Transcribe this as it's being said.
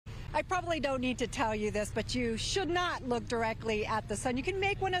I probably don't need to tell you this, but you should not look directly at the sun. You can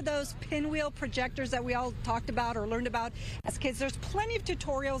make one of those pinwheel projectors that we all talked about or learned about as kids. There's plenty of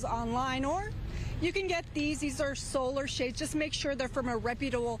tutorials online, or you can get these. These are solar shades. Just make sure they're from a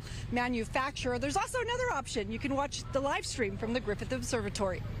reputable manufacturer. There's also another option. You can watch the live stream from the Griffith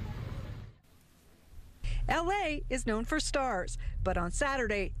Observatory. LA is known for stars, but on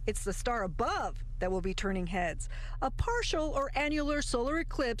Saturday, it's the star above that will be turning heads. A partial or annular solar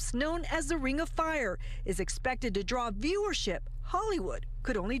eclipse known as the Ring of Fire is expected to draw viewership Hollywood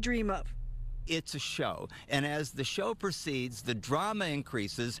could only dream of. It's a show, and as the show proceeds, the drama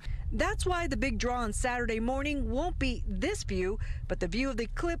increases. That's why the big draw on Saturday morning won't be this view, but the view of the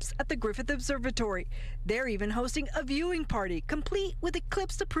eclipse at the Griffith Observatory. They're even hosting a viewing party, complete with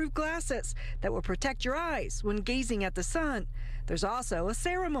eclipse-approved glasses that will protect your eyes when gazing at the sun. There's also a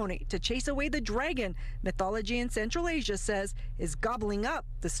ceremony to chase away the dragon mythology in Central Asia says is gobbling up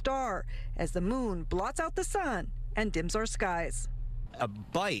the star as the moon blots out the sun and dims our skies. A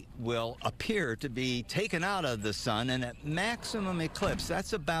bite will appear to be taken out of the sun, and at maximum eclipse,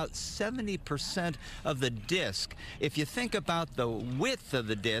 that's about 70% of the disk. If you think about the width of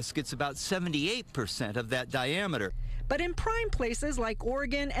the disk, it's about 78% of that diameter. But in prime places like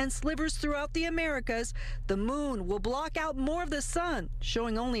Oregon and slivers throughout the Americas, the moon will block out more of the sun,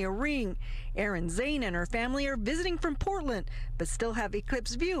 showing only a ring. Erin Zane and her family are visiting from Portland, but still have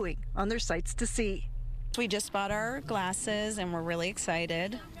eclipse viewing on their sites to see. We just bought our glasses and we're really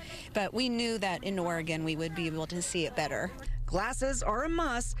excited, but we knew that in Oregon we would be able to see it better. Glasses are a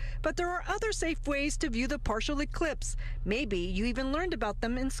must, but there are other safe ways to view the partial eclipse. Maybe you even learned about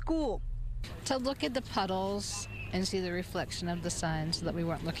them in school. To look at the puddles and see the reflection of the sun so that we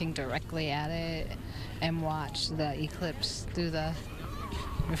weren't looking directly at it, and watch the eclipse through the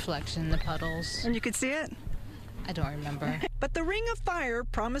reflection in the puddles. And you could see it? I don't remember. But the Ring of Fire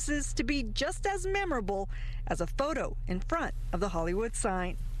promises to be just as memorable as a photo in front of the Hollywood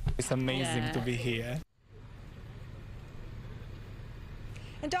sign. It's amazing to be here.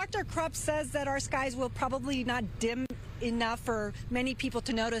 And Dr. Krupp says that our skies will probably not dim enough for many people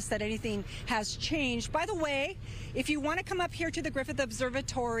to notice that anything has changed. By the way, if you want to come up here to the Griffith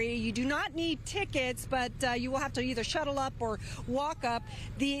Observatory, you do not need tickets, but you will have to either shuttle up or walk up.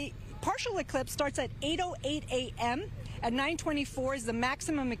 The partial eclipse starts at 8:08 a.m. At 9:24 is the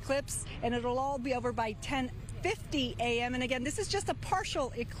maximum eclipse, and it'll all be over by 10:50 a.m. And again, this is just a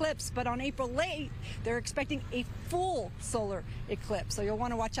partial eclipse, but on April 8th, they're expecting a full solar eclipse. So you'll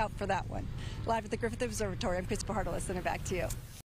want to watch out for that one. Live at the Griffith Observatory, I'm Christopher Harteless, and back to you.